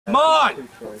Come on!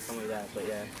 Something like that, but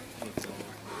yeah.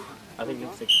 I think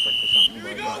it's 6 foot or something.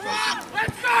 But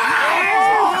Let's go!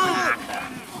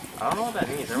 I don't know what that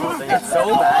means. Everyone's saying it's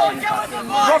so bad.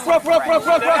 Rough!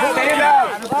 Stand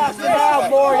out! Stand out,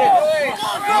 Morgan!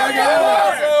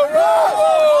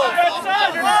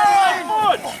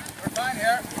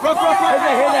 Rough!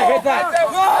 Hit that!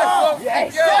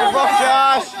 Yes! Good rough,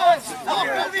 Josh!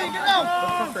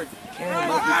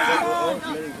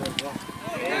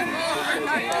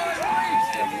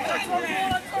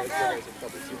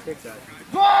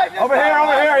 Over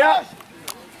here, yeah.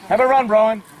 Have a run,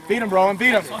 Rowan. Beat him, Rowan.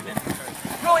 Beat him.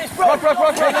 Rough.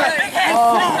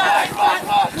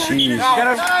 Jeez.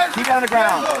 Keep on the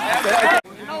ground.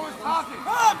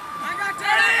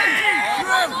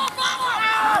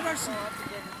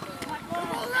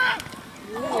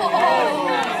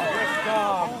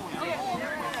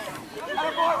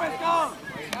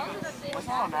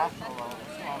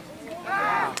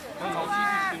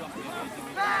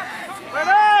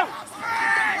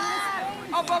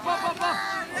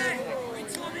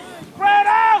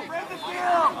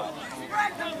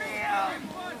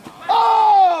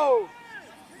 Oh!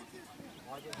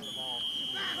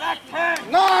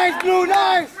 Nice, Blue,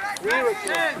 nice!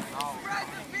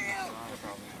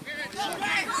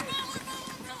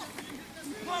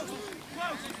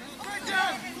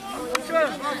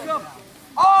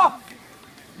 Oh!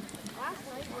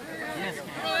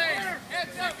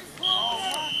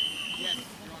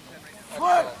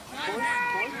 Point!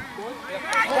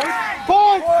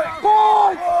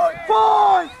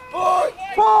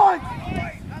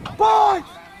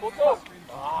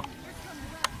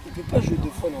 Tu peux pas jouer 2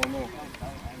 fois normalement.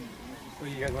 So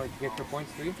you guys want to get your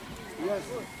points too? Yes.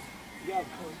 Yeah. Go!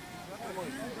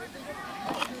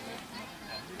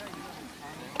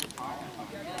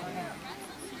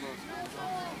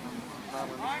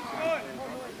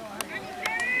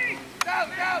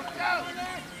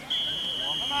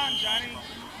 Come on, Johnny.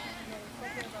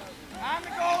 On the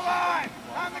goal line!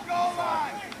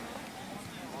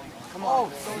 Come on.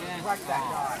 Oh, so wreck that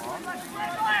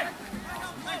guy.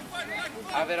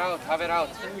 Have it out.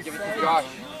 Give it to Josh.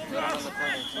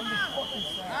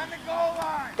 On the goal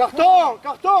line!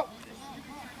 Carton!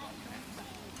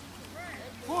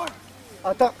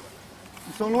 Attends.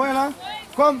 Ils sont loin là.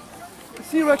 Comme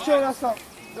si Rachel a ça.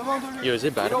 Yo, is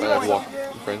it bad if I like walk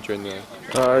in French right now?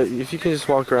 If you can just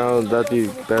walk around, that'd be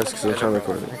best because I'm trying to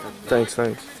record it. Thanks.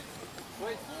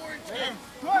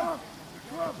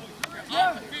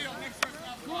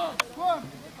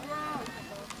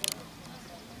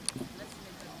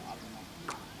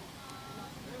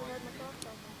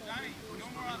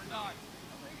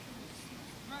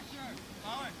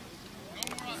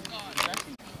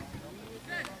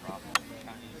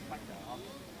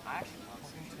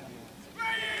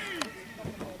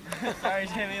 Sorry,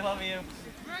 Jimmy, love you.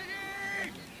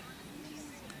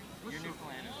 Your new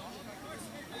plan.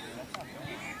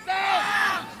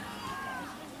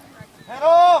 Head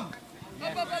on! Up.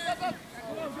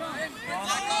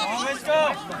 Let's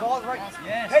go. The ball's right.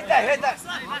 Yes. Hit that.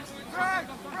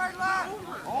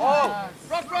 Oh!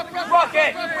 Rock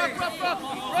it!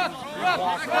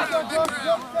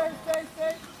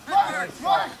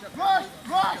 Rush!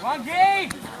 Come on,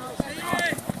 Gabe!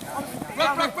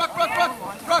 Rock!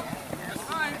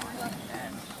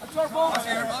 That's our ball. Get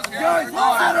him!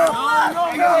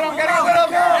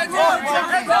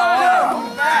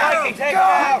 Mikey, take it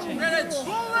out!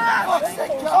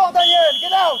 Oh, Daniel,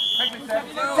 get out!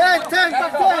 10,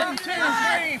 1, 2,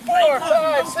 3, 4,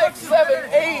 5, 6, 7,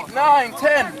 8, 9,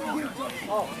 10.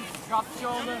 Oh, drop the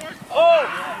shoulder. Oh,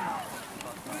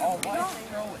 why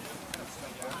throw it?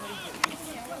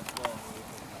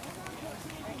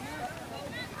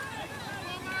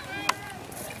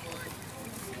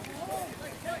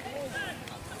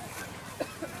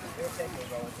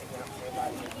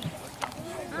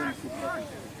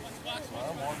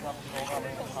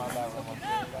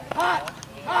 Hot!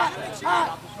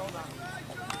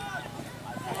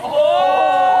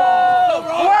 Oh!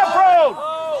 Left road!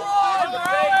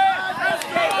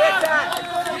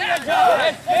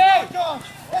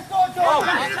 Let's go, Joe!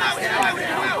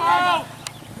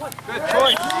 Good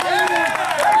choice.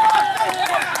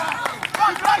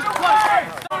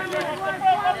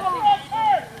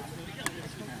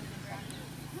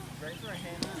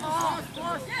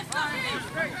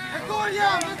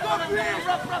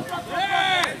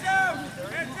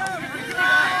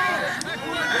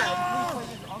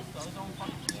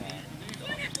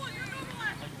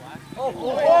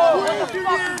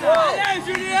 Allez,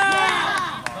 Julien!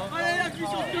 Allez, la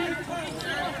puissance de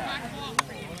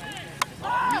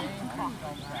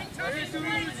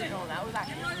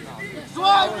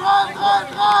Drive!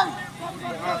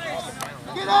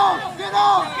 Get out! Get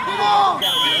out! Get out!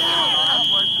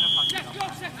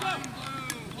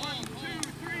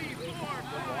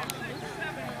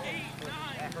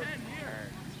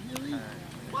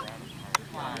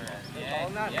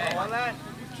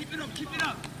 Keep it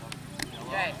up.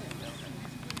 Okay.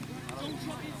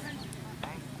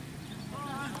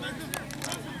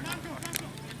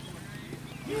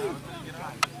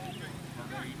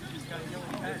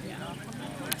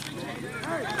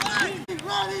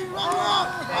 Ready, up!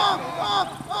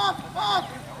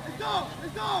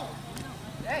 Let's go!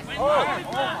 Yes.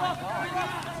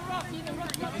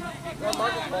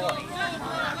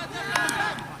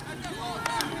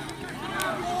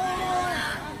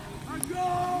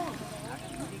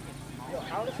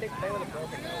 How does they play with a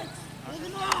broken nose?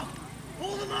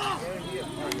 Hold them off!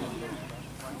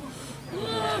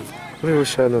 I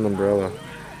wish I had an umbrella.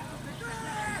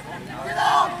 Get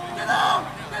out!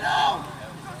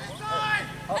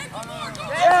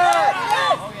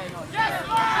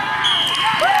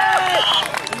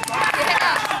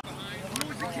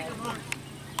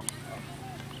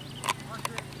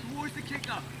 Where's the kick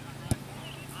up?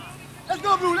 Let's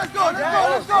go, Blue! Let's go!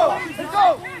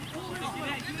 Up!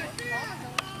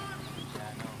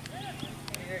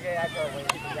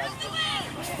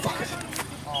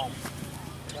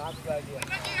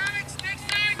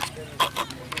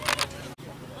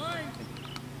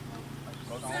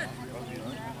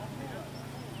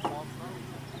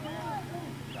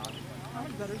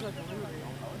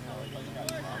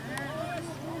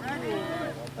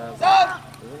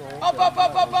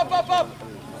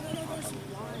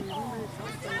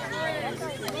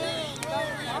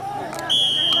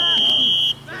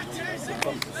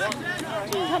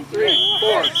 3,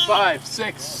 4, 5,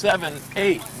 6, 7,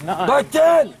 8, 9.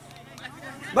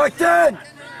 Back 10!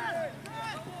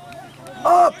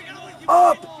 Up!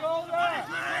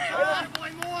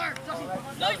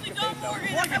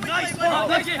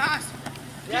 Nice pass.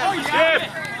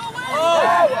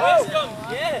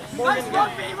 Yes! Nice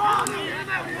one, B-Rock!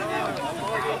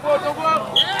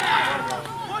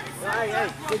 Hey,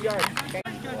 good yard.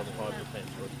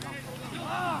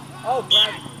 Oh,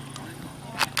 Brad.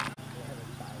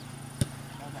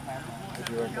 If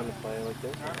you weren't going to play like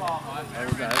this, Play!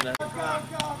 Let's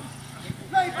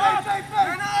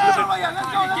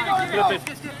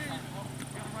go!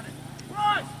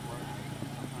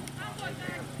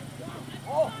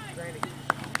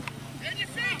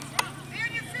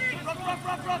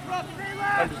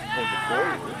 I'm just thinking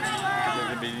forward. Because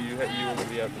maybe you wouldn't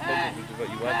be able to take it because what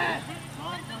you want to.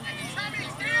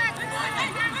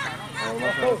 I'm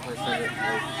not the first person that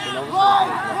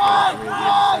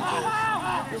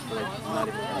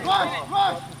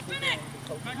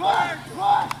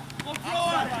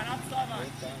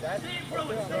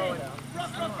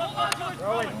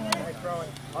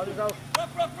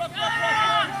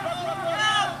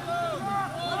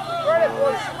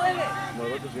no,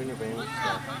 look at junior band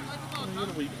stuff. A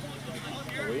week.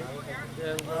 A week?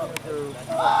 Yeah, we're going to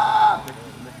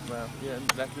yeah,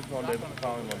 that's just one day, but the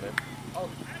following one day.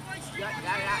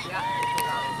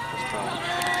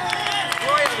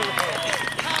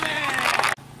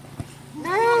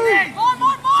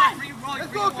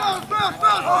 Let's go, fast!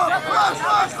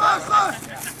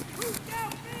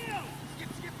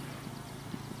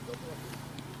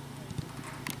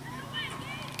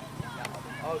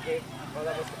 Okay. Oh,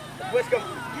 that was Wiscombe.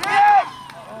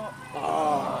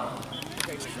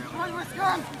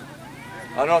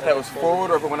 I don't know if that was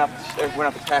forward or if it went up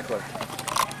the tackler.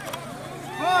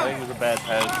 I think it was a bad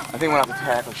pass. I think it went up the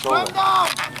tackler shoulder.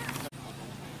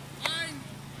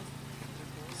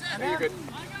 Yeah, you're good.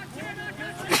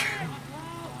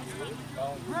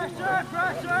 Pressure!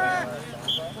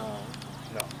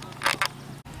 No.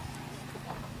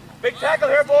 Big tackle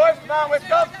here, boys. Come on,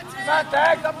 Wiscombe. Come on,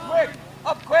 tags.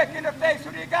 Up quick. In the face.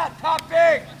 Who do you got? Top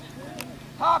big.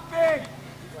 Up.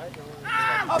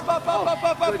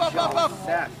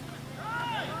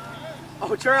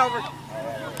 Oh, turnover.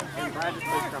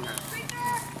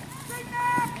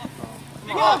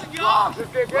 Go!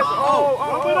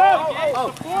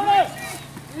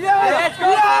 Yes!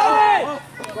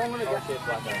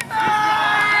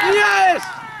 Yes!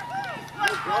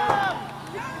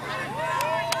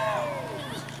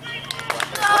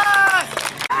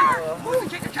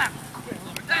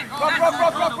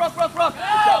 Rock.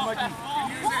 Good job, Mikey.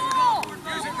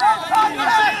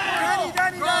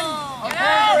 Danny.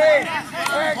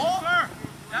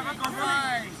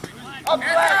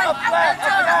 Okay, Up flat.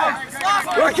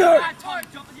 Richard!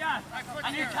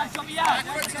 I need to catch up, yeah.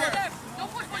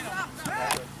 Don't push my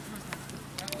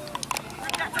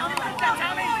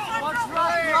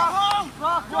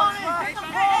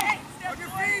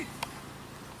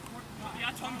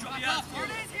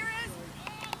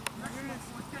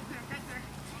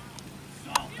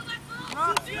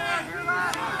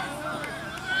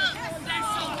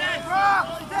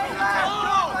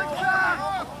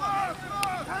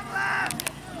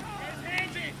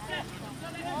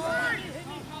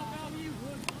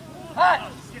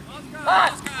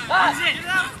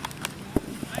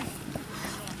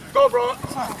Go, bro. Get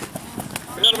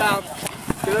out of bounds.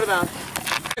 Get out of bounds.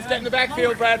 Step in the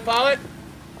backfield, Brad. Follow it.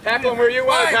 Tackle him where you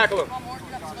want to tackle him.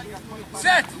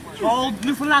 Set! Hold,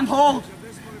 Newfoundland, hold.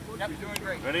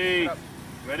 Ready.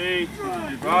 Ready.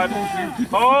 Run.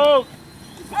 Hold.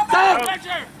 Out!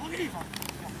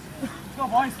 Go,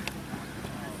 boys.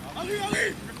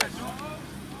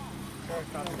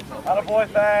 Atta boy,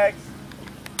 thanks.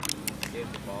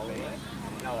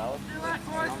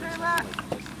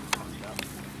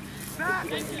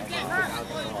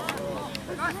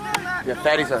 Yeah,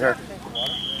 fatties are here.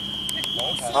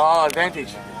 Oh,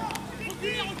 advantage.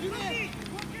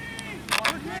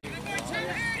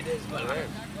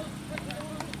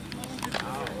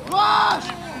 Rush!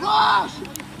 Rush!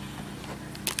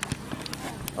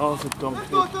 Oh, it's a dumb Let's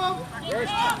kid. go, Tom!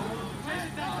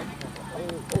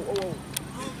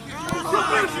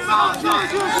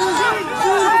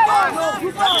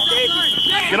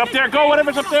 Get up there, go,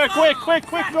 whatever's up there, quick, quick,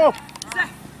 quick, go.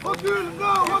 Recule,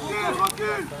 go! Recule,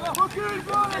 recule! Recule,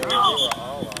 go! Let's go!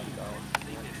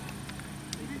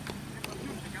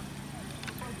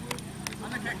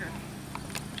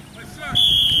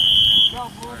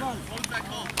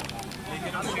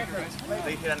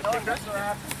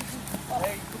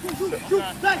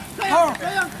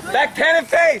 Back 10 and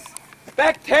face.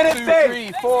 Back 10 and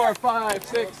face. 3, 4, 5,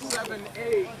 6, 7,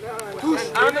 8,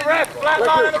 9. On the ref. Flat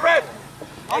line on the ref.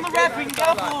 On the ref, we can get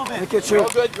up a little bit. Look at you. You're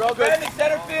all good. You're all good. Bend in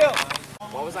center field.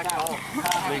 What was that called?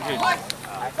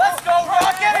 Let's go,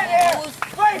 Rock. Get in here.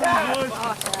 Straight out.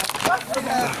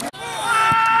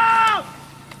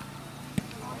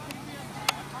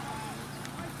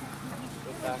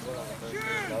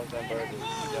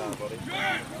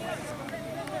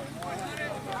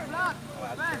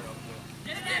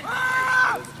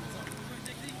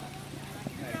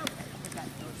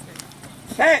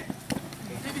 Ten.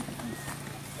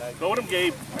 Go with him,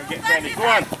 Gabe. Get Sandy, go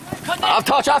on. Off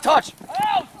touch, off touch.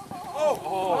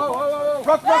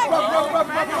 Ruck.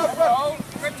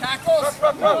 Good tackles. Get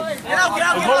out, get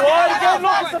out, Go wide again,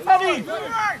 look, it's a penny.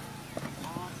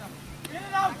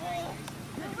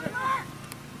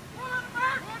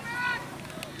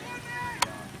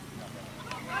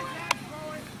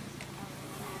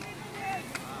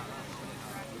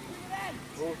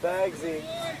 Move Bagsy.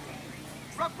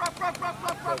 Ruck.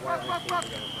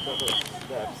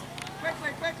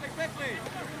 Quickly.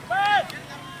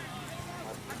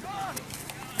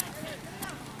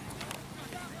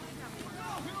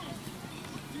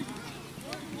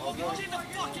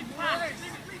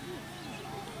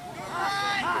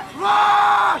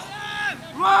 Rush!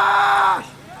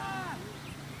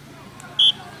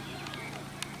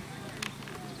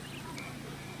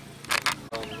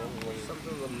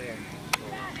 Something of them there.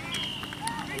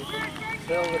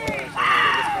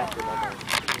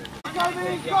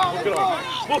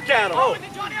 Look at him. Oh.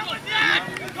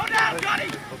 Go down, Johnny!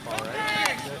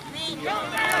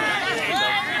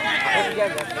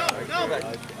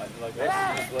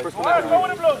 Go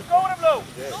with him, Lou. Go with him, Lou.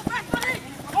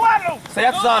 Go on, Lou. Stay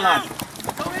at the sideline.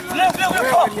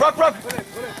 Ruck.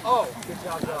 Oh, good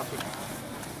job, Josh.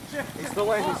 He's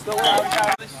still in.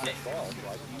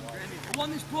 Come on,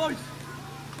 this boys.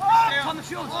 On the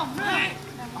shoulders.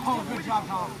 Oh, good job,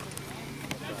 Tom.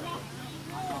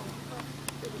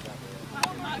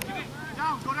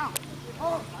 Go down.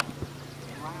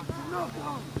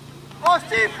 Oh,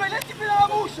 Steve, mettiti più nella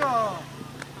buscia.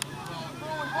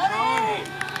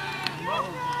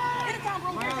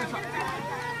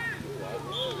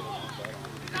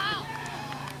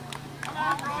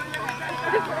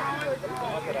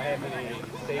 Not that I have any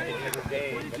stake in every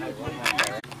game, but I won that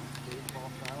there.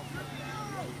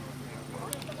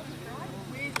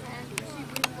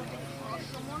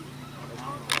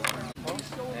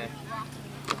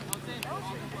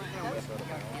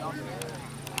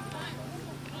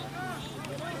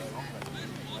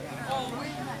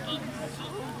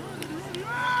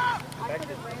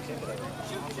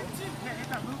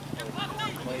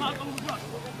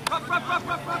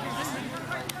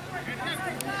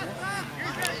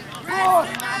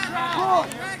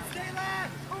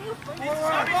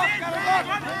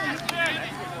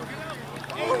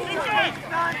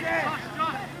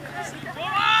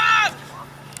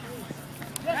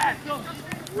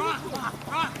 Rock!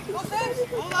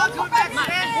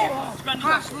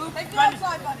 Take the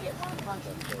outside, buddy.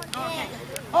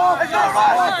 Oh, let's go,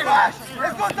 Rush!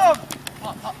 Let's go, Doug!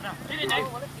 Get in, Dave.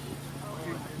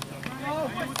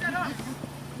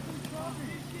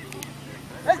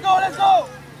 Let's go, let's go!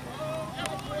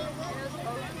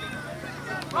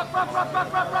 Rock!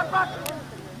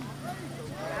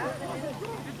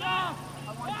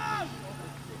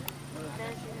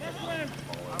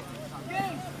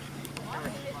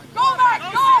 Go, Matt,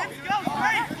 go! Go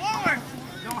straight forward!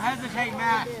 Don't hesitate,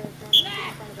 Matt.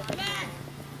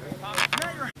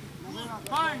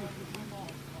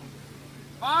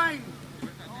 Fine.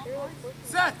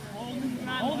 Set.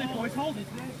 Hold it, boys. Hold it.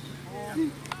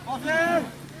 Off there.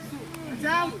 It's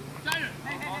out.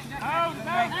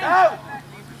 Out.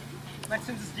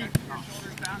 Maxim's is deep.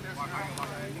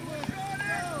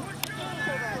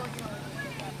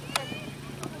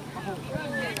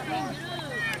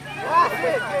 Up.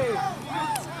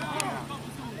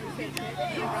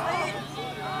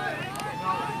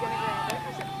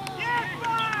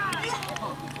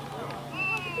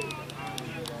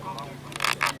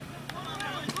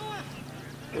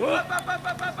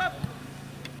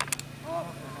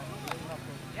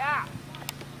 Yeah.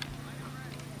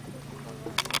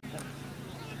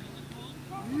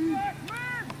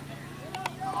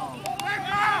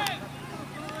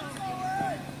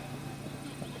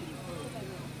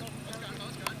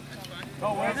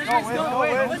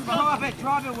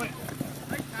 Drop it, Wick.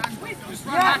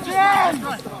 Yes!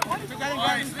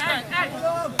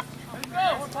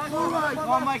 Come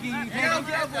on, Mikey, you can take it.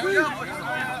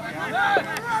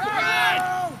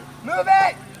 Move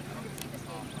it!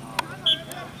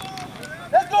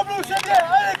 Let's go, Blue Ship there!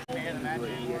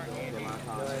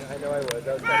 I know I was.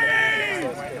 That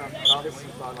was obviously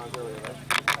thought on earlier, right?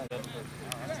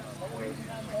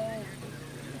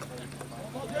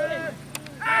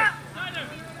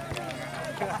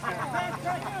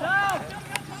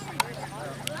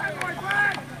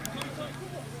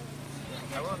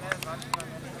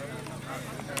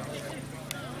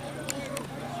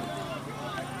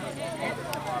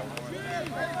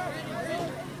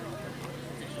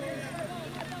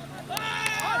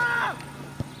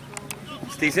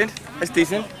 It's decent. It's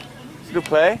decent. It's a good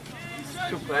play.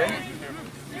 Good play.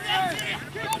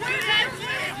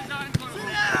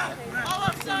 All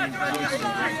offside!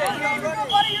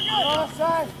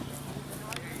 Offside!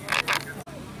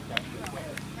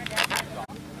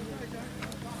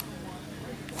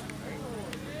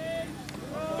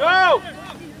 Go!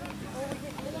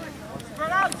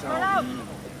 Spread out!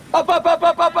 Up!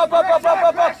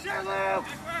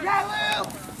 Yeah, Lou!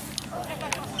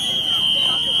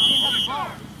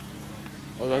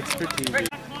 Oh, that's pretty easy.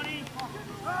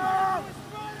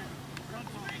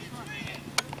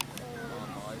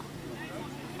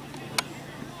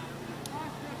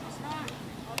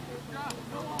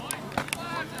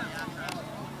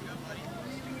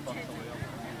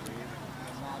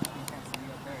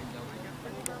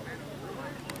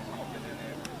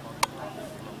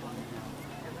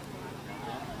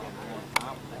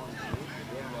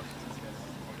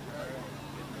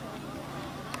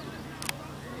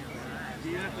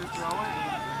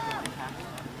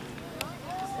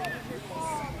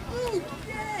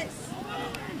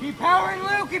 Keep powering,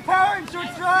 Lou! Keep powering! Short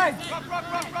stride! Rock!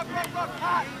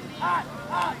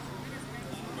 Hot!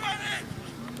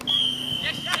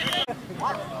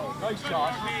 Nice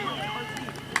shot.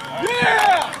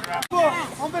 Yeah!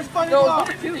 On va se pas les bras.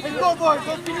 Let's go, boys.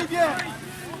 Continue bien.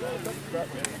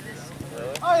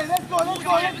 Allez, let's go.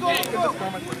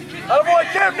 Oh boy,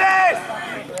 gymnast!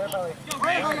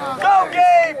 Go,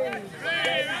 Gabe!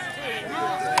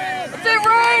 It's in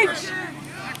range!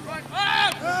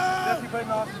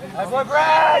 Nice one,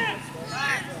 Brad!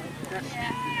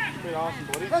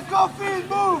 Let's go, Finn!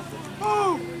 Move,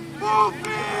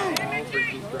 Finn!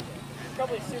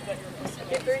 Probably assumed that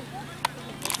you're a three.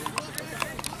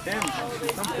 Tim,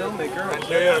 some filmmaker.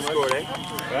 There you have scored, eh?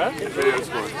 Huh? There you have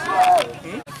scored.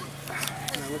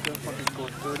 Look at the fucking score,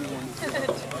 31.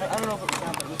 I don't know if it's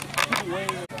not, but keep it way.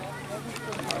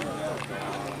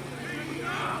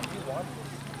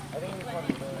 I think it's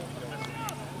fucking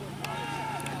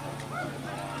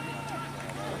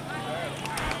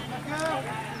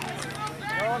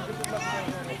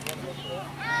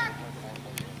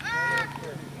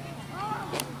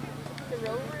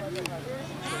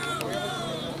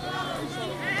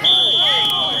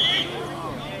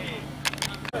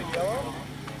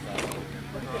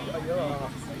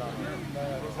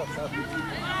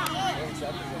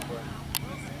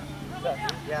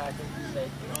yeah, I think he's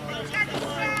safe.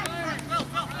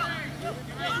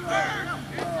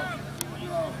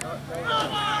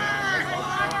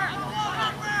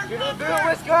 Do it,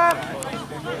 Wisconsin!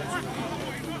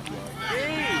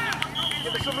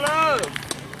 some love.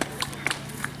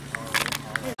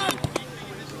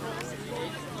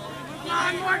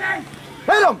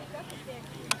 Hit him!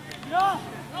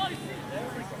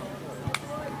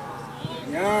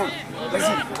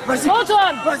 Hold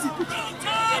on!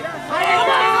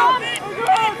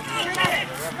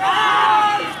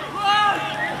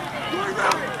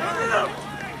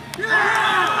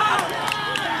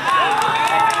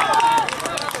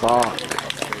 Fuck.